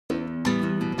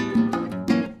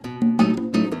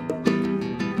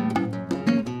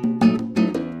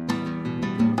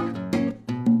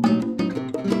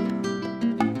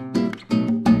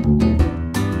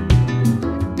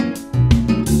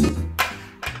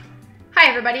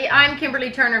everybody, I'm Kimberly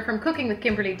Turner from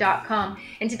cookingwithkimberly.com,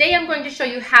 and today I'm going to show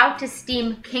you how to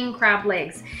steam king crab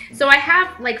legs. So I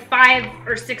have like 5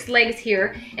 or 6 legs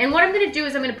here, and what I'm going to do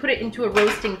is I'm going to put it into a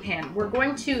roasting pan. We're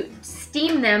going to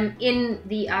steam them in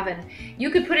the oven.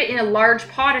 You could put it in a large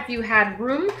pot if you had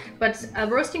room, but a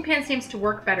roasting pan seems to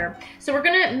work better. So we're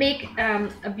going to make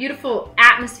a beautiful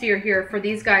atmosphere here for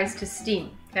these guys to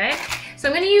steam. Okay, so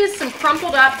I'm going to use some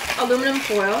crumpled up aluminum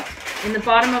foil in the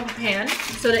bottom of the pan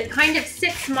so that it kind of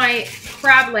sits my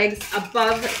crab legs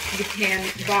above the pan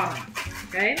bottom.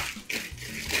 Okay.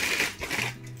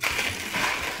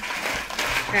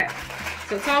 Okay,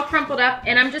 so it's all crumpled up,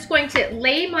 and I'm just going to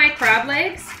lay my crab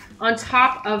legs on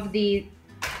top of the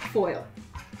foil.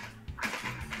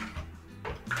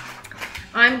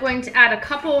 I'm going to add a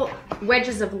couple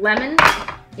wedges of lemon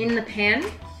in the pan.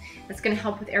 That's going to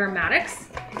help with aromatics.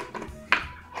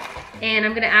 And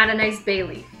I'm going to add a nice bay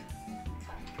leaf.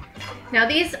 Now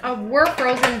these were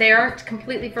frozen. They aren't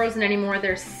completely frozen anymore.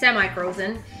 They're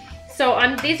semi-frozen. So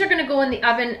these are going to go in the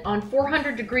oven on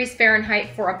 400 degrees Fahrenheit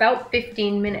for about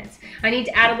 15 minutes. I need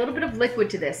to add a little bit of liquid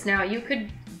to this. Now you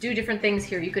could do different things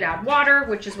here. You could add water,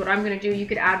 which is what I'm going to do. You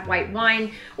could add white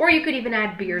wine, or you could even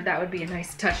add beer. That would be a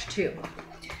nice touch too.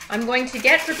 I'm going to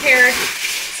get prepared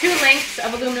 2 lengths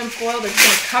of aluminum foil that's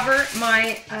going to cover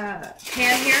my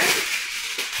pan here.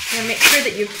 I'm going to make sure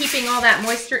that you're keeping all that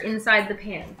moisture inside the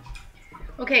pan.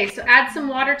 Okay, so add some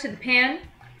water to the pan.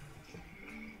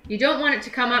 You don't want it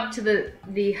to come up to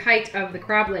the height of the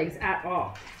crab legs at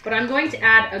all. But I'm going to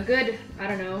add a good, I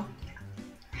don't know,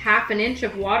 ½ an inch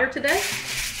of water to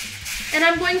this. And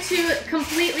I'm going to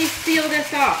completely seal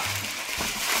this off.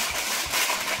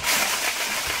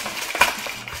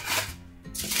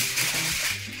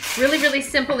 Really, really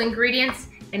simple ingredients,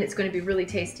 and it's going to be really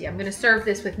tasty. I'm going to serve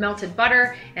this with melted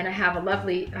butter, and I have a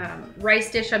lovely rice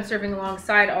dish I'm serving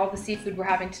alongside all the seafood we're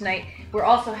having tonight. We're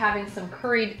also having some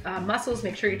curried mussels.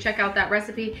 Make sure you check out that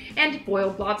recipe, and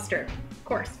boiled lobster, of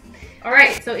course. All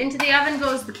right, so into the oven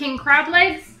goes the king crab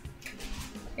legs,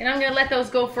 and I'm going to let those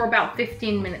go for about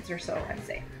 15 minutes or so, I'd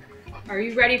say. Are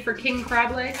you ready for king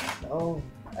crab legs? Oh,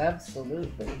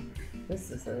 absolutely. This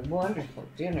is a wonderful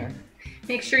dinner.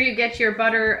 Make sure you get your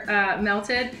butter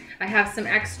melted. I have some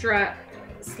extra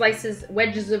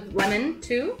wedges of lemon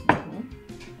too.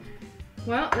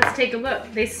 Well, let's take a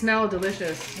look. They smell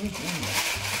delicious.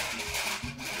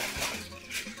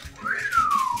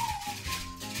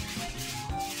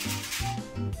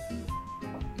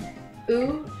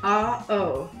 Ooh, ah,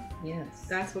 oh. Yes.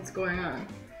 That's what's going on.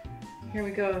 Here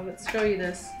we go. Let's show you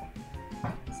this.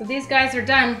 So these guys are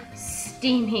done.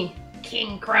 Steamy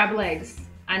king crab legs.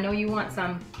 I know you want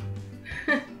some.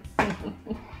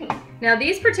 Now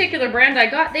these particular brand I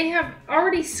got, they have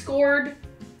already scored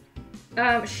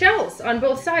shells on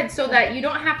both sides so that you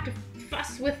don't have to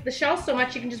fuss with the shell so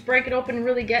much. You can just break it open and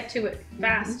really get to it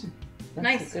fast. That's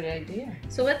nice. a good idea.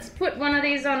 So let's put one of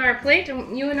these on our plate,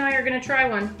 and you and I are going to try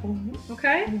one.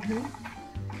 Okay?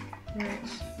 All right.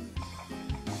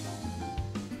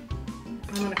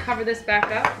 I'm going to cover this back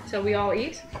up until we all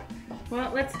eat.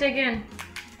 Well, let's dig in.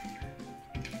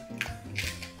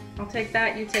 I'll take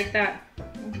that, you take that.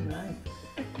 Oh, nice.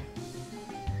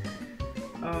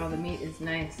 Oh, the meat is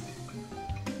nice.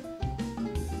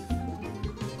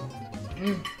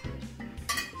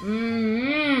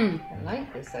 I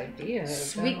like this idea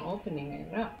Sweet. of opening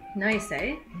it up. Nice,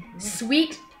 eh?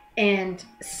 Sweet and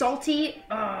salty.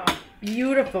 Oh,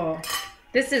 beautiful.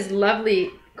 This is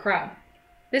lovely crab.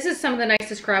 This is some of the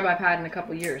nicest crab I've had in a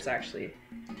couple years, actually.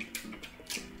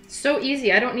 So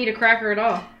easy. I don't need a cracker at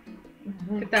all.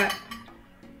 Look at that.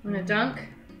 I'm gonna dunk.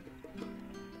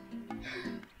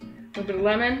 A little bit of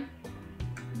lemon.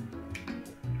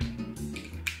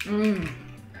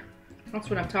 That's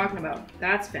what I'm talking about.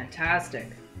 That's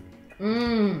fantastic.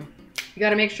 You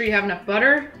gotta make sure you have enough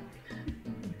butter.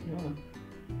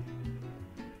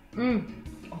 Oh,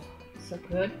 so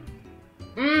good.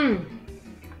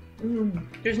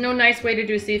 There's no nice way to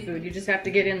do seafood. You just have to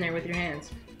get in there with your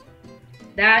hands.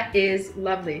 That is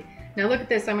lovely. Now look at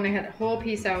this. I'm going to get a whole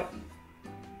piece out.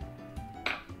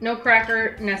 No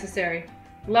cracker necessary.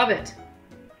 Love it.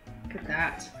 Look at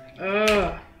that.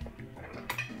 Ugh.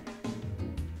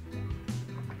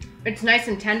 It's nice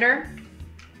and tender.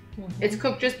 It's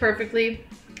cooked just perfectly.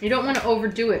 You don't want to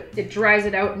overdo it. It dries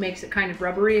it out and makes it kind of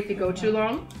rubbery if you go too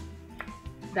long.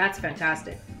 That's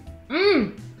fantastic.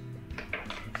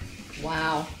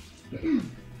 Wow.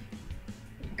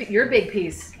 Look at your big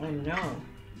piece. I know.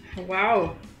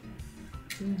 Wow.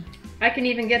 I can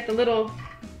even get the little,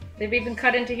 they've even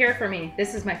cut into here for me.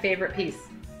 This is my favorite piece.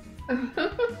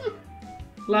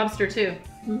 Lobster too.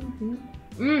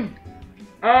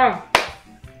 Oh,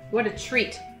 What a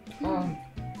treat. Oh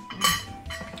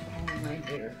my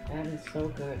dear, that is so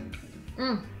good.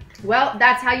 Well,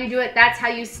 that's how you do it. That's how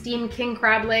you steam king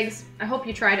crab legs. I hope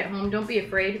you try it at home. Don't be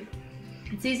afraid.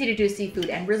 It's easy to do seafood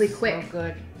and really quick. So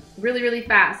good. Really, really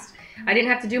fast. I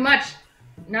didn't have to do much.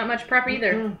 Not much prep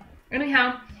either.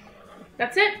 Anyhow,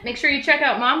 that's it. Make sure you check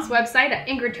out Mom's website at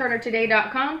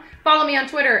ingridturnertoday.com. Follow me on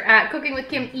Twitter at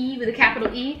cookingwithkime with a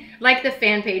capital E. Like the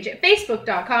fan page at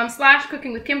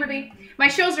facebook.com/cookingwithkimberly. My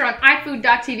shows are on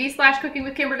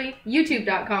ifood.tv/cookingwithkimberly,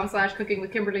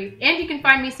 youtube.com/cookingwithkimberly, and you can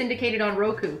find me syndicated on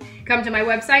Roku. Come to my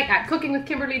website at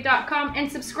cookingwithkimberly.com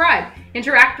and subscribe.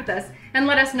 Interact with us and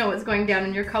let us know what's going down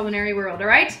in your culinary world, all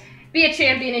right? Be a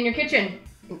champion in your kitchen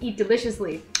and eat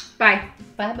deliciously. Bye.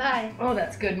 Bye-bye. Oh,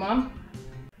 that's good, Mom.